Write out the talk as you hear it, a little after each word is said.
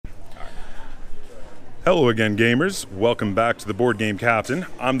Hello again, gamers. Welcome back to the Board Game Captain.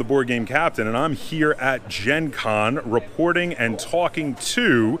 I'm the Board Game Captain, and I'm here at Gen Con reporting and talking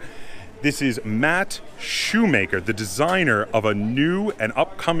to, this is Matt Shoemaker, the designer of a new and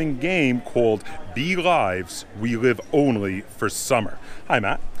upcoming game called Be Lives, We Live Only for Summer. Hi,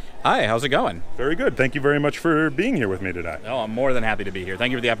 Matt. Hi, how's it going? Very good. Thank you very much for being here with me today. Oh, I'm more than happy to be here. Thank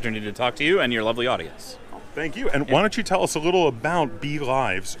you for the opportunity to talk to you and your lovely audience. Thank you. And why don't you tell us a little about Be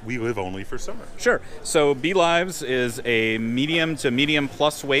Lives, We Live Only for Summer? Sure. So Be Lives is a medium to medium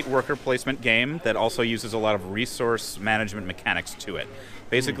plus weight worker placement game that also uses a lot of resource management mechanics to it.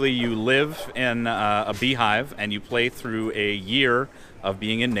 Basically, you live in a beehive and you play through a year of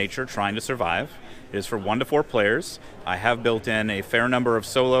being in nature trying to survive. It is for 1 to 4 players. I have built in a fair number of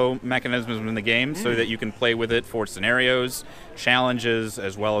solo mechanisms in the game so that you can play with it for scenarios, challenges,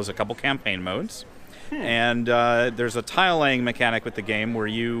 as well as a couple campaign modes. And there's a tile laying mechanic with the game where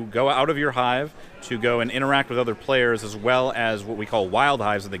you go out of your hive to go and interact with other players, as well as what we call wild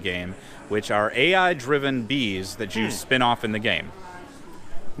hives of the game, which are AI-driven bees that you spin off in the game.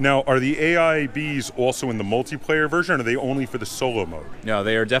 Now, are the AI bees also in the multiplayer version, or are they only for the solo mode? No,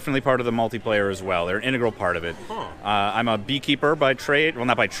 they are definitely part of the multiplayer as well. They're an integral part of it. I'm a beekeeper by trade. Well,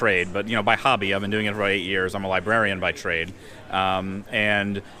 not by trade, but by hobby. I've been doing it for 8 years. I'm a librarian by trade.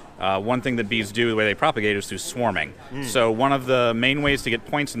 One thing that bees do, the way they propagate, is through swarming. So one of the main ways to get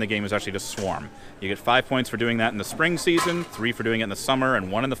points in the game is actually to swarm. You get 5 points for doing that in the spring season, 3 for doing it in the summer,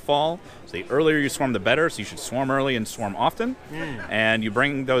 and 1 in the fall. So the earlier you swarm, the better, so you should swarm early and swarm often. And you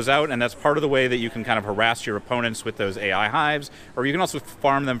bring those out, and that's part of the way that you can kind of harass your opponents with those AI hives, or you can also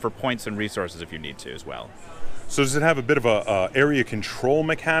farm them for points and resources if you need to as well. So does it have a bit of a area control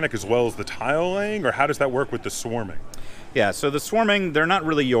mechanic as well as the tile laying, or how does that work with the swarming? Yeah, so the swarming, they're not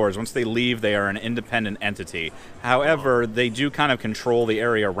really yours. Once they leave, they are an independent entity. However, they do kind of control the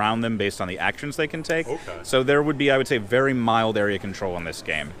area around them based on the actions they can take. Okay. So there would be, I would say, very mild area control in this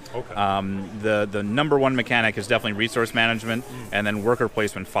game. Okay. The number one mechanic is definitely resource management, and then worker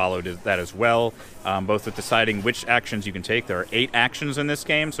placement followed that as well, both with deciding which actions you can take. There are 8 actions in this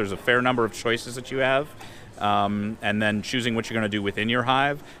game, so there's a fair number of choices that you have, and then choosing what you're going to do within your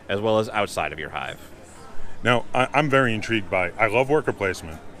hive as well as outside of your hive. Now, I'm very intrigued by, I love worker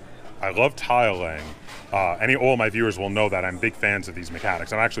placement, I love tile laying. All my viewers will know that I'm big fans of these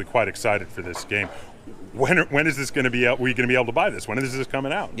mechanics. I'm actually quite excited for this game. When is this going to be out? Are we going to be able to buy this? When is this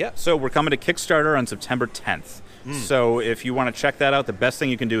coming out? Yeah, so we're coming to Kickstarter on September 10th. So if you want to check that out, the best thing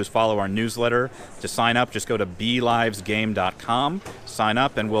you can do is follow our newsletter. To sign up, just go to belivesgame.com, sign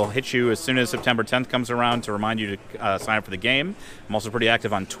up, and we'll hit you as soon as September 10th comes around to remind you to sign up for the game. I'm also pretty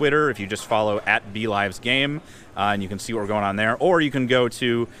active on Twitter if you just follow @belivesgame, and you can see what we're going on there. Or you can go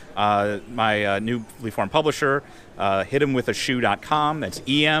to my newly formed publisher, hitemwithashoe.com. That's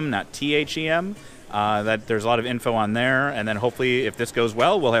EM, not THEM. There's a lot of info on there, and then hopefully, if this goes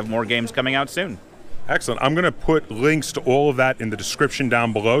well, we'll have more games coming out soon. Excellent. I'm going to put links to all of that in the description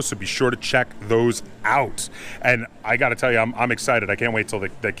down below, so be sure to check those out. And I got to tell you, I'm excited. I can't wait till the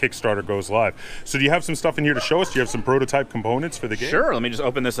Kickstarter goes live. So do you have some stuff in here to show us? Do you have some prototype components for the game? Sure. Let me just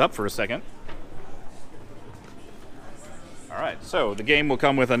open this up for a second. All right. So the game will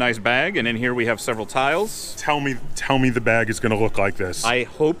come with a nice bag, and in here we have several tiles. Tell me the bag is going to look like this. I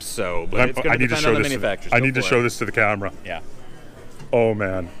hope so, but it's going to depend on the manufacturers. I need to show this to the camera. Yeah. Oh,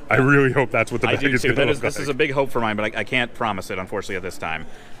 man. I really hope that's what the bag is going to look like. This is a big hope for mine, but I can't promise it, unfortunately, at this time.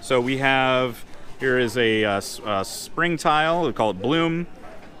 So we have, here is a spring tile. We call it Bloom.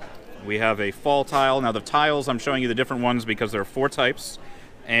 We have a fall tile. Now, the tiles, I'm showing you the different ones because there are 4 types.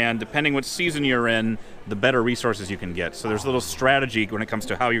 And depending what season you're in, the better resources you can get. So there's a little strategy when it comes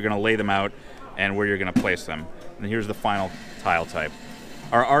to how you're going to lay them out and where you're going to place them. And here's the final tile type.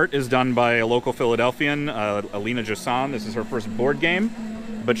 Our art is done by a local Philadelphian, Alina Josan. This is her first board game,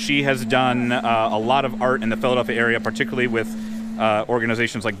 but she has done a lot of art in the Philadelphia area, particularly with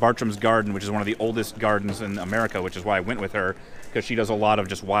organizations like Bartram's Garden, which is one of the oldest gardens in America, which is why I went with her, because she does a lot of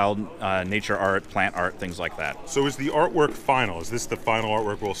just wild nature art, plant art, things like that. So is the artwork final? Is this the final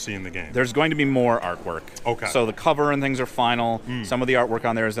artwork we'll see in the game? There's going to be more artwork. Okay. So the cover and things are final. Some of the artwork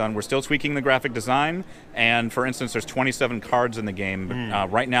on there is done. We're still tweaking the graphic design, and for instance, there's 27 cards in the game,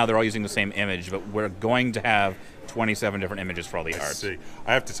 but right now they're all using the same image, but we're going to have 27 different images for all the art. I see.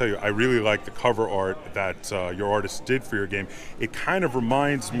 I have to tell you, I really like the cover art that your artist did for your game. It kind of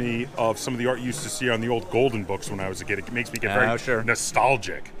reminds me of some of the art you used to see on the old Golden books when I was a kid. It makes me get very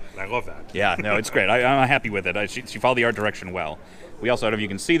nostalgic, and I love that. Yeah, no, it's great. I'm happy with it. She followed the art direction well. We also, I don't know if you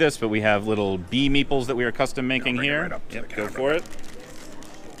can see this, but we have little bee meeples that we are custom making here. Right up to the go for it.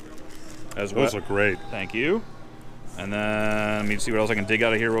 Those look great. Thank you. And then let me see what else I can dig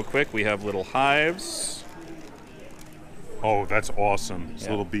out of here real quick. We have little hives. Oh, that's awesome. These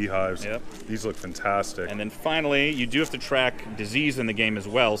little beehives. Yep. These look fantastic. And then finally, you do have to track disease in the game as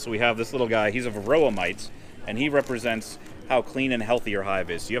well. So we have this little guy. He's a varroa mite, and he represents how clean and healthy your hive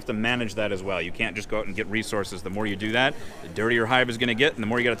is. So you have to manage that as well. You can't just go out and get resources. The more you do that, the dirtier your hive is going to get, and the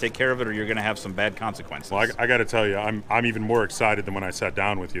more you got to take care of it, or you're going to have some bad consequences. Well, I got to tell you, I'm even more excited than when I sat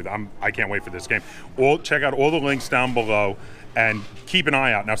down with you. I can't wait for this game. Check out all the links down below, and keep an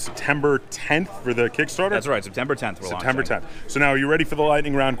eye out. Now, September 10th for the Kickstarter? That's right, September 10th we're September launching. 10th. So now, are you ready for the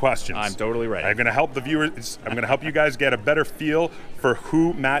lightning round questions? I'm totally ready. I'm going to help the viewers. I'm going to help you guys get a better feel for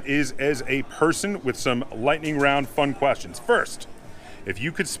who Matt is as a person with some lightning round fun questions. First, if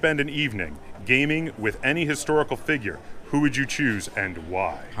you could spend an evening gaming with any historical figure, who would you choose and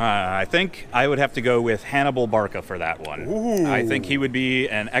why? I think I would have to go with Hannibal Barca for that one. Ooh. I think he would be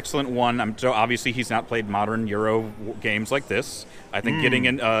an excellent one. So obviously he's not played modern Euro games like this. I think getting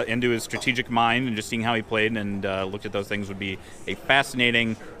into his strategic mind and just seeing how he played and looked at those things would be a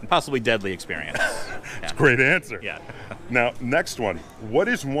fascinating and possibly deadly experience. That's a great answer. Yeah. Now, next one. What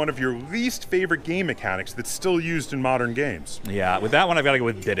is one of your least favorite game mechanics that's still used in modern games? Yeah, with that one I've got to go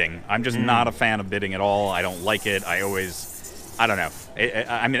with bidding. I'm just not a fan of bidding at all. I don't like it. I don't know.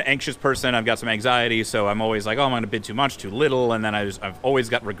 I'm an anxious person. I've got some anxiety, so I'm always like, oh, I'm going to bid too much, too little, and then I've always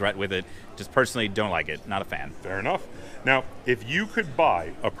got regret with it. Just personally don't like it. Not a fan. Fair enough. Now, if you could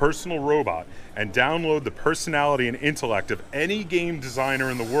buy a personal robot and download the personality and intellect of any game designer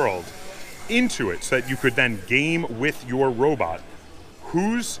in the world into it so that you could then game with your robot,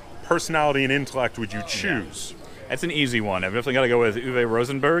 whose personality and intellect would you choose? That's an easy one. I've definitely got to go with Uwe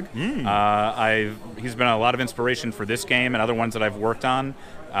Rosenberg. He's been a lot of inspiration for this game and other ones that I've worked on.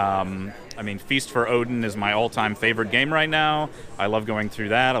 I mean, Feast for Odin is my all-time favorite game right now. I love going through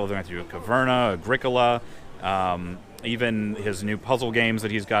that. I love going through Caverna, Agricola, even his new puzzle games that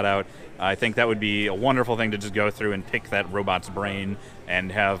he's got out. I think that would be a wonderful thing to just go through and pick that robot's brain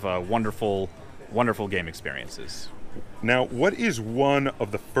and have wonderful, wonderful game experiences. Now, what is one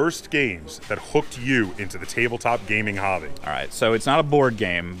of the first games that hooked you into the tabletop gaming hobby? All right, so it's not a board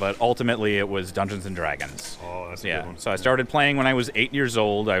game, but ultimately it was Dungeons & Dragons. Oh, that's a good one. So I started playing when I was 8 years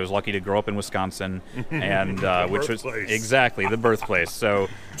old. I was lucky to grow up in Wisconsin, and which was exactly the birthplace. So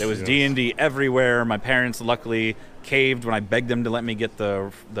there was D&D everywhere. My parents luckily caved when I begged them to let me get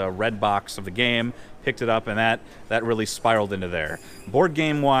the red box of the game. Picked it up, and that really spiraled into there. Board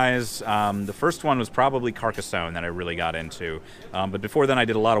game wise, the first one was probably Carcassonne that I really got into. But before then, I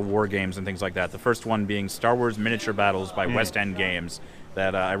did a lot of war games and things like that. The first one being Star Wars Miniature Battles by West End Games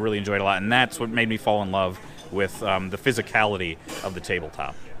that I really enjoyed a lot, and that's what made me fall in love with the physicality of the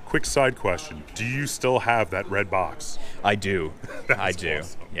tabletop. Quick side question: do you still have that red box? I do. I do.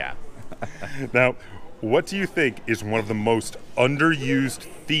 Awesome. Yeah. Now, what do you think is one of the most underused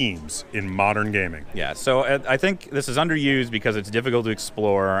themes in modern gaming? Yeah, so I think this is underused because it's difficult to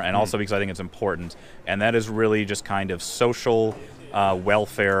explore, and also because I think it's important, and that is really just kind of social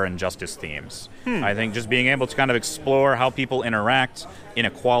welfare and justice themes. I think just being able to kind of explore how people interact,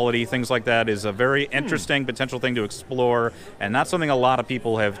 inequality, things like that is a very interesting potential thing to explore, and that's something a lot of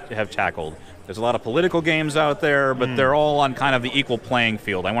people have tackled. There's a lot of political games out there, but they're all on kind of the equal playing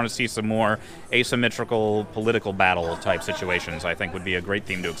field. I want to see some more asymmetrical political battle type situations. I think would be a great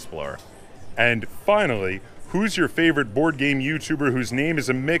theme to explore. And finally, who's your favorite board game YouTuber whose name is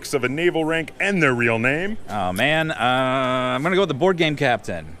a mix of a naval rank and their real name? Oh man, I'm going to go with the Board Game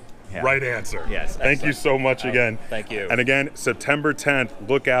Captain. Yeah. Right answer. Yes. Thank you so much again. Thank you. And again, September 10th,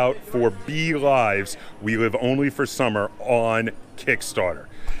 look out for Bee Lives, We Live Only for Summer on Kickstarter.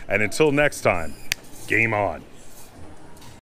 And until next time, game on.